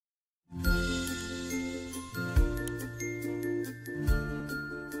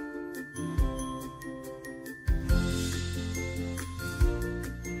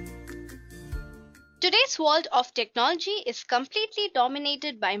Today's world of technology is completely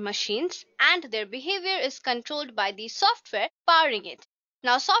dominated by machines, and their behavior is controlled by the software powering it.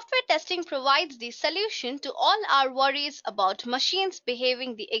 Now, software testing provides the solution to all our worries about machines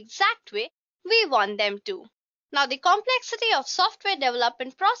behaving the exact way we want them to. Now, the complexity of software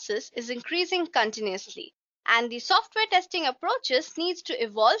development process is increasing continuously, and the software testing approaches needs to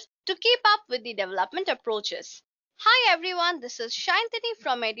evolve to keep up with the development approaches. Hi everyone, this is Shantini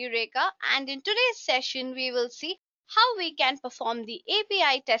from Edureka, and in today's session we will see how we can perform the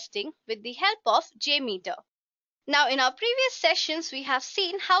API testing with the help of JMeter. Now, in our previous sessions we have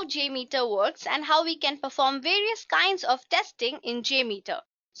seen how JMeter works and how we can perform various kinds of testing in JMeter.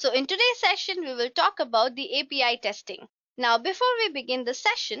 So in today's session we will talk about the API testing. Now, before we begin the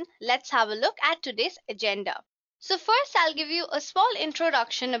session, let's have a look at today's agenda. So first I'll give you a small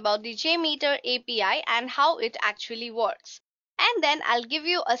introduction about the JMeter API and how it actually works. And then I'll give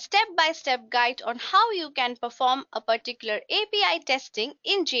you a step-by-step guide on how you can perform a particular API testing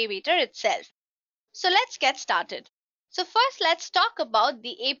in JMeter itself. So let's get started. So first let's talk about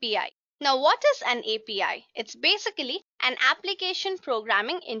the API. Now, what is an API? It's basically an application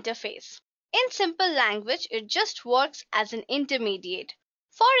programming interface. In simple language, it just works as an intermediate.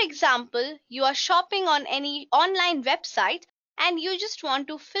 For example, you are shopping on any online website and you just want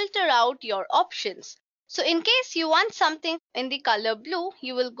to filter out your options. So in case you want something in the color blue,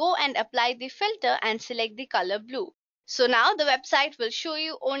 you will go and apply the filter and select the color blue. So now the website will show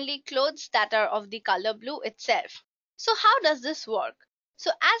you only clothes that are of the color blue itself. So how does this work?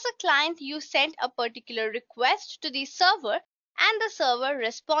 So as a client, you send a particular request to the server and the server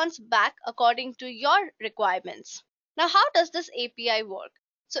responds back according to your requirements. Now, how does this API work?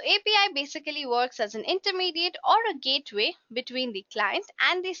 So API basically works as an intermediate or a gateway between the client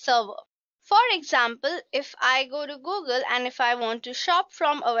and the server. For example, if I go to Google and if I want to shop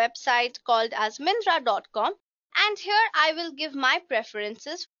from a website called as Myntra.com, and here I will give my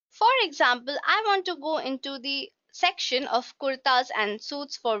preferences. For example, I want to go into the section of kurtas and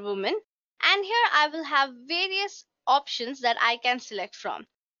suits for women, and here I will have various options that I can select from.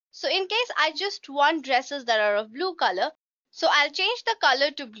 So in case I just want dresses that are of blue color, so I'll change the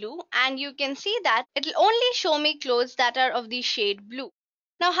color to blue and you can see that it'll only show me clothes that are of the shade blue.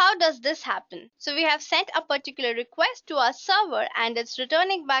 Now, how does this happen? So we have sent a particular request to our server and it's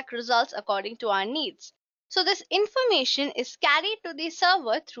returning back results according to our needs. So this information is carried to the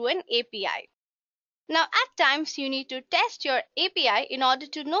server through an API. Now, at times you need to test your API in order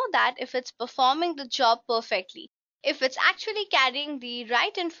to know that if it's performing the job perfectly, if it's actually carrying the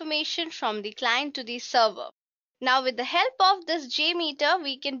right information from the client to the server. Now, with the help of this JMeter,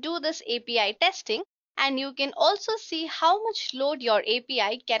 we can do this API testing and you can also see how much load your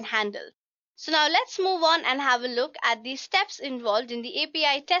API can handle. So now let's move on and have a look at the steps involved in the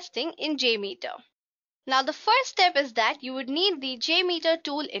API testing in JMeter. Now, the first step is that you would need the JMeter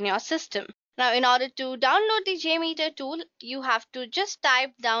tool in your system. Now, in order to download the JMeter tool, you have to just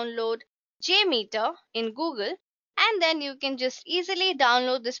type download JMeter in Google and then you can just easily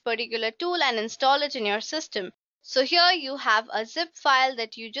download this particular tool and install it in your system. So here you have a zip file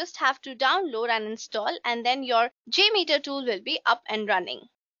that you just have to download and install and then your JMeter tool will be up and running.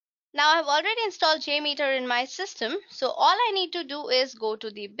 Now I've already installed JMeter in my system, so all I need to do is go to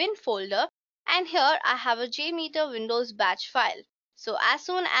the bin folder and here I have a JMeter Windows batch file. So as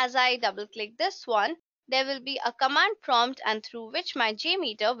soon as I double click this one, there will be a command prompt and through which my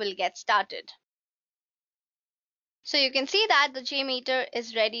JMeter will get started. So you can see that the JMeter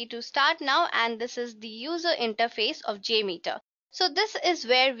is ready to start now and this is the user interface of JMeter. So this is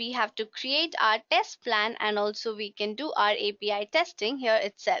where we have to create our test plan and also we can do our API testing here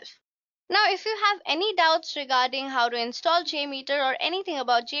itself. Now, if you have any doubts regarding how to install JMeter or anything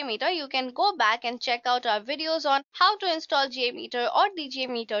about JMeter, you can go back and check out our videos on how to install JMeter or the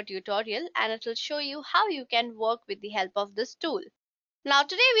JMeter tutorial and it will show you how you can work with the help of this tool. Now,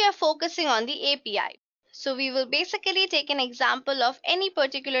 today we are focusing on the API. So we will basically take an example of any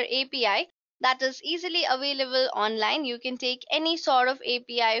particular API that is easily available online. You can take any sort of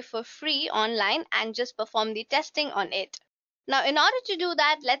API for free online and just perform the testing on it. Now, in order to do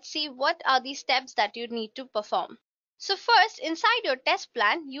that, let's see what are the steps that you need to perform. So first, inside your test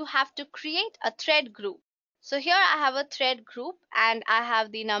plan, you have to create a thread group. So here I have a thread group and I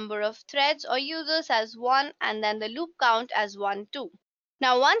have the number of threads or users as 1 and then the loop count as 1, 2.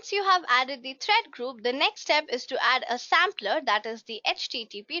 Now, once you have added the thread group, the next step is to add a sampler, that is the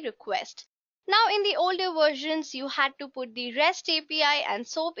HTTP request. Now, in the older versions, you had to put the REST API and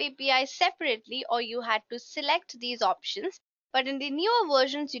SOAP API separately or you had to select these options. But in the newer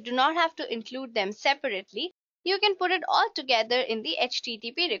versions, you do not have to include them separately. You can put it all together in the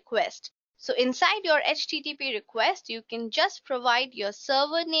HTTP request. So inside your HTTP request, you can just provide your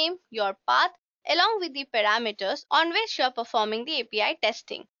server name, your path, along with the parameters on which you are performing the API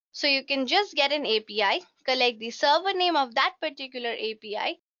testing. So you can just get an API, collect the server name of that particular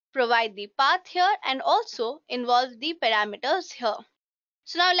API, provide the path here, and also involve the parameters here.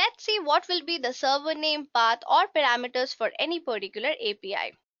 So now let's see what will be the server name, path, or parameters for any particular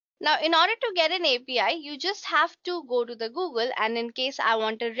API. Now, in order to get an API, you just have to go to the Google, and in case I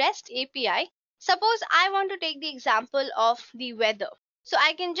want a REST API, suppose I want to take the example of the weather. So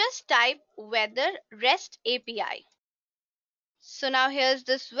I can just type weather REST API. So now here's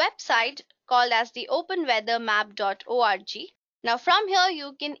this website called as the openweathermap.org. Now from here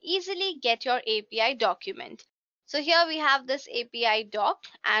you can easily get your API document. So here we have this API doc,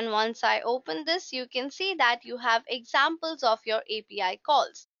 and once I open this, you can see that you have examples of your API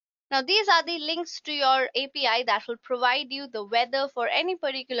calls. Now these are the links to your API that will provide you the weather for any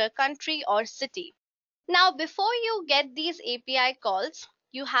particular country or city. Now, before you get these API calls,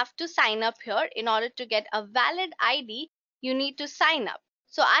 you have to sign up here. In order to get a valid ID, you need to sign up.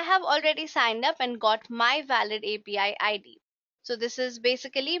 So I have already signed up and got my valid API ID. So this is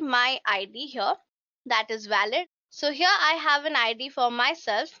basically my ID here that is valid. So here I have an ID for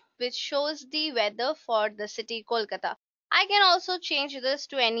myself which shows the weather for the city Kolkata. I can also change this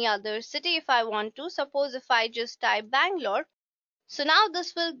to any other city if I want to. Suppose if I just type Bangalore, so now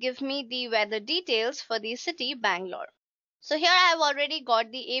this will give me the weather details for the city Bangalore. So here I have already got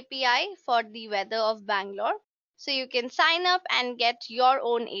the API for the weather of Bangalore. So you can sign up and get your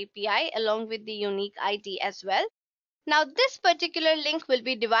own API along with the unique ID as well. Now this particular link will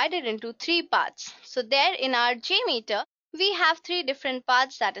be divided into three parts. So there in our JMeter, we have three different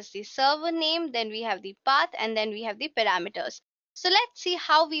parts, that is the server name, then we have the path, and then we have the parameters. So let's see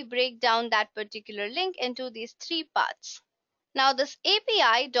how we break down that particular link into these three parts. Now this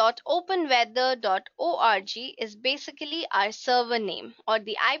api.openweather.org is basically our server name or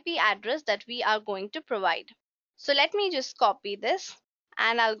the IP address that we are going to provide. So let me just copy this,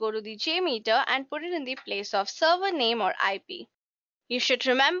 and I'll go to the JMeter and put it in the place of server name or IP. You should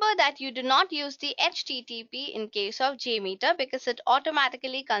remember that you do not use the HTTP in case of JMeter because it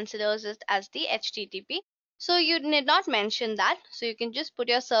automatically considers it as the HTTP. So you need not mention that. So you can just put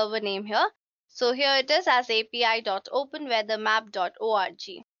your server name here. So here it is as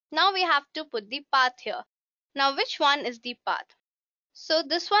api.openweathermap.org. Now we have to put the path here. Now which one is the path? So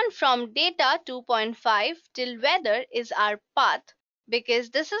this one from data 2.5 till weather is our path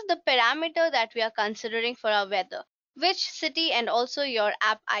because this is the parameter that we are considering for our weather, which city and also your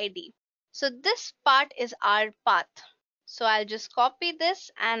app ID. So this part is our path. So I'll just copy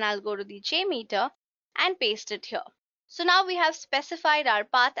this and I'll go to the JMeter and paste it here. So now we have specified our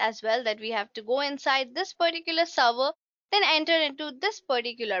path as well, that we have to go inside this particular server, then enter into this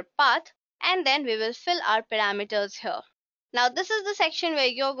particular path, and then we will fill our parameters here. Now this is the section where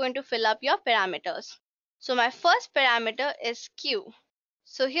you're going to fill up your parameters. So my first parameter is Q.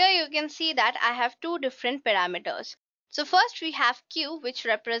 So here you can see that I have two different parameters. So first we have Q, which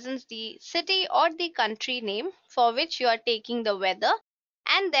represents the city or the country name for which you are taking the weather.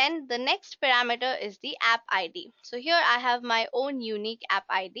 And then the next parameter is the app ID. So here I have my own unique app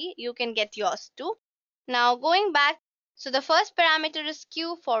ID. You can get yours too. Now going back, so the first parameter is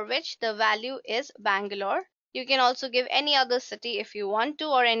Q, for which the value is Bangalore. You can also give any other city if you want to,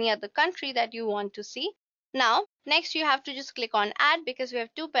 or any other country that you want to see. Now, next you have to just click on add because we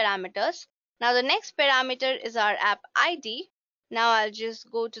have two parameters. Now the next parameter is our app ID. Now I'll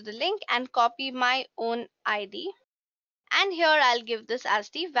just go to the link and copy my own ID. And here I'll give this as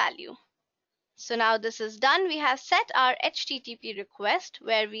the value. So now this is done. We have set our HTTP request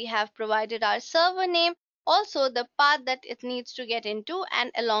where we have provided our server name, also the path that it needs to get into, and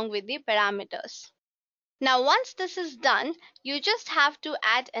along with the parameters. Now once this is done, you just have to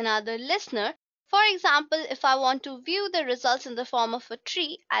add another listener. For example, if I want to view the results in the form of a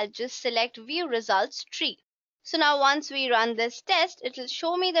tree, I'll just select view results tree. So now once we run this test, it will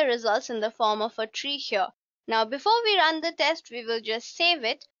show me the results in the form of a tree here. Now before we run the test, we will just save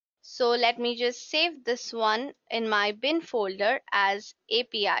it. So let me just save this one in my bin folder as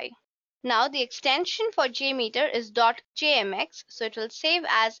API. Now the extension for JMeter is .jmx, so it will save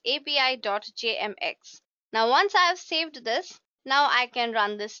as api.jmx. Now once I have saved this, now I can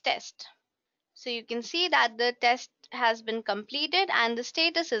run this test. So you can see that the test has been completed and the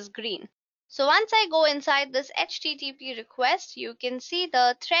status is green. So once I go inside this HTTP request, you can see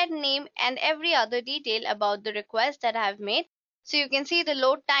the thread name and every other detail about the request that I have made. So you can see the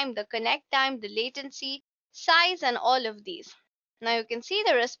load time, the connect time, the latency, size, and all of these. Now you can see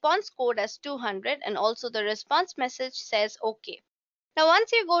the response code as 200 and also the response message says OK. Now,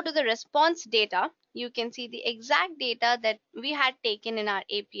 once you go to the response data, you can see the exact data that we had taken in our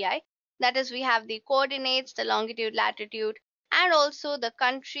API. That is, we have the coordinates, the longitude, latitude, and also the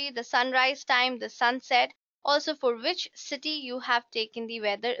country, the sunrise time, the sunset, also for which city you have taken the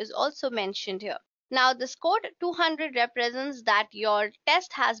weather is also mentioned here. Now, this code 200 represents that your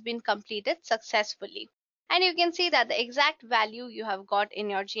test has been completed successfully. And you can see that the exact value you have got in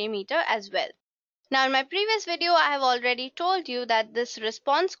your JMeter as well. Now, in my previous video, I have already told you that this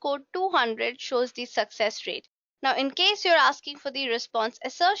response code 200 shows the success rate. Now, in case you're asking for the response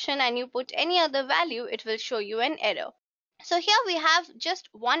assertion and you put any other value, it will show you an error. So here we have just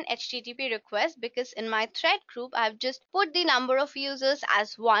one HTTP request because in my thread group, I've just put the number of users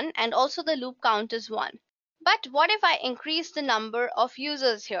as 1 and also the loop count is 1. But what if I increase the number of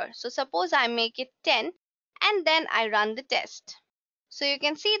users here? So suppose I make it 10 and then I run the test. So you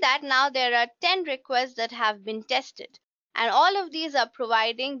can see that now there are 10 requests that have been tested. And all of these are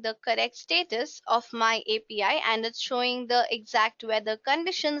providing the correct status of my API and it's showing the exact weather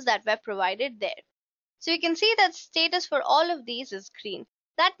conditions that were provided there. So you can see that status for all of these is green.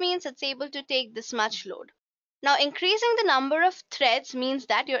 That means it's able to take this much load. Now increasing the number of threads means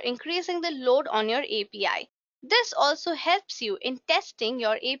that you're increasing the load on your API. This also helps you in testing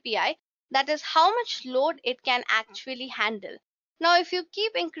your API, that is how much load it can actually handle. Now if you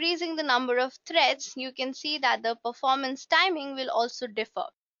keep increasing the number of threads, you can see that the performance timing will also differ.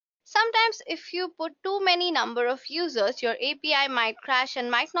 Sometimes if you put too many number of users, your API might crash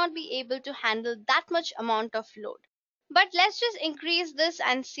and might not be able to handle that much amount of load. But let's just increase this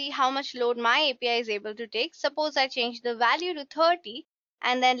and see how much load my API is able to take. Suppose I change the value to 30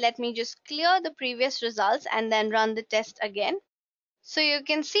 and then let me just clear the previous results and then run the test again. So you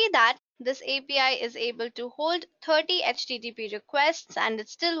can see that this API is able to hold 30 HTTP requests and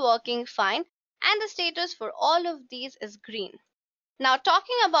it's still working fine and the status for all of these is green. Now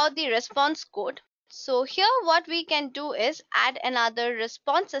talking about the response code, so here what we can do is add another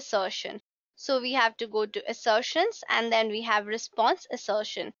response assertion. So we have to go to assertions and then we have response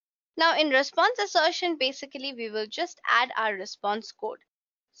assertion. Now in response assertion, basically we will just add our response code.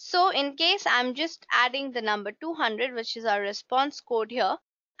 So in case I'm just adding the number 200, which is our response code here,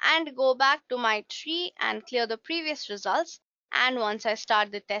 and go back to my tree and clear the previous results. And once I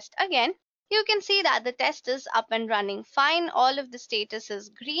start the test again, you can see that the test is up and running fine. All of the status is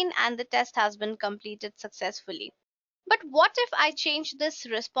green and the test has been completed successfully. But what if I change this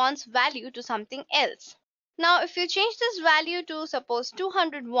response value to something else? Now, if you change this value to suppose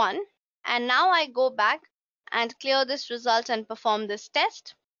 201, and now I go back and clear this result and perform this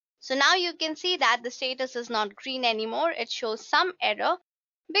test. So now you can see that the status is not green anymore. It shows some error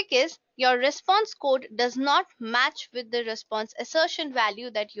because your response code does not match with the response assertion value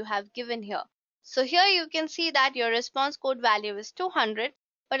that you have given here. So here you can see that your response code value is 200,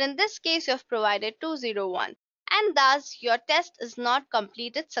 but in this case you have provided 201, and thus your test is not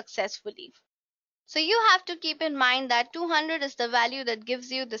completed successfully. So you have to keep in mind that 200 is the value that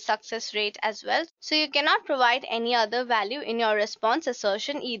gives you the success rate as well. So you cannot provide any other value in your response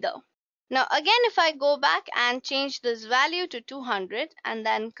assertion either. Now again, if I go back and change this value to 200 and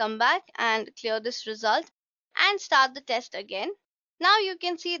then come back and clear this result and start the test again, now you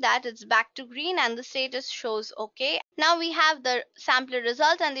can see that it's back to green and the status shows okay. Now we have the sampler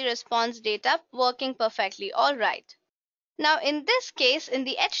result and the response data working perfectly all right. Now in this case, in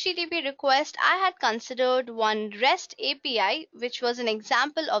the HTTP request, I had considered one REST API, which was an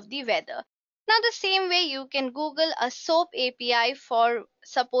example of the weather. Now the same way you can Google a SOAP API for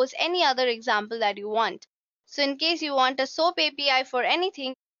suppose any other example that you want. So in case you want a SOAP API for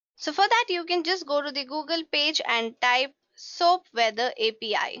anything, so for that you can just go to the Google page and type SOAP weather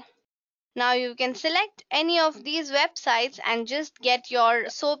API. Now you can select any of these websites and just get your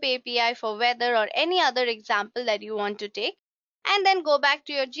SOAP API for weather or any other example that you want to take. And then go back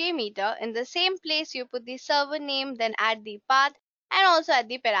to your JMeter. In the same place, you put the server name, then add the path and also add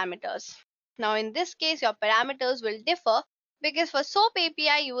the parameters. Now in this case, your parameters will differ because for SOAP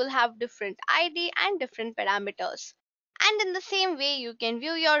API, you will have different ID and different parameters. And in the same way, you can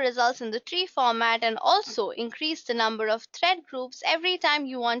view your results in the tree format and also increase the number of thread groups every time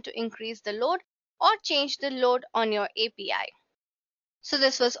you want to increase the load or change the load on your API. So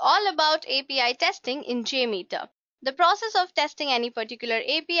this was all about API testing in JMeter. The process of testing any particular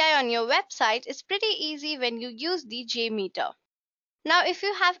API on your website is pretty easy when you use the JMeter. Now, if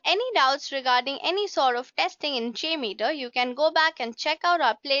you have any doubts regarding any sort of testing in JMeter, you can go back and check out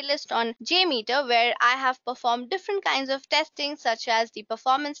our playlist on JMeter where I have performed different kinds of testing such as the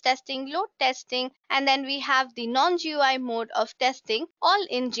performance testing, load testing, and then we have the non-GUI mode of testing all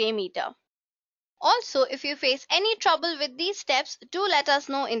in JMeter. Also, if you face any trouble with these steps, do let us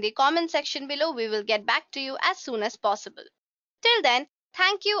know in the comment section below. We will get back to you as soon as possible. Till then,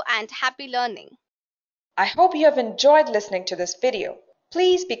 thank you and happy learning. I hope you have enjoyed listening to this video.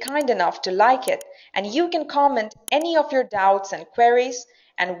 Please be kind enough to like it, and you can comment any of your doubts and queries,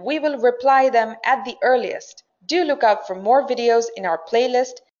 and we will reply them at the earliest. Do look out for more videos in our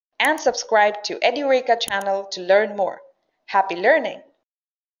playlist and subscribe to Edureka channel to learn more. Happy learning!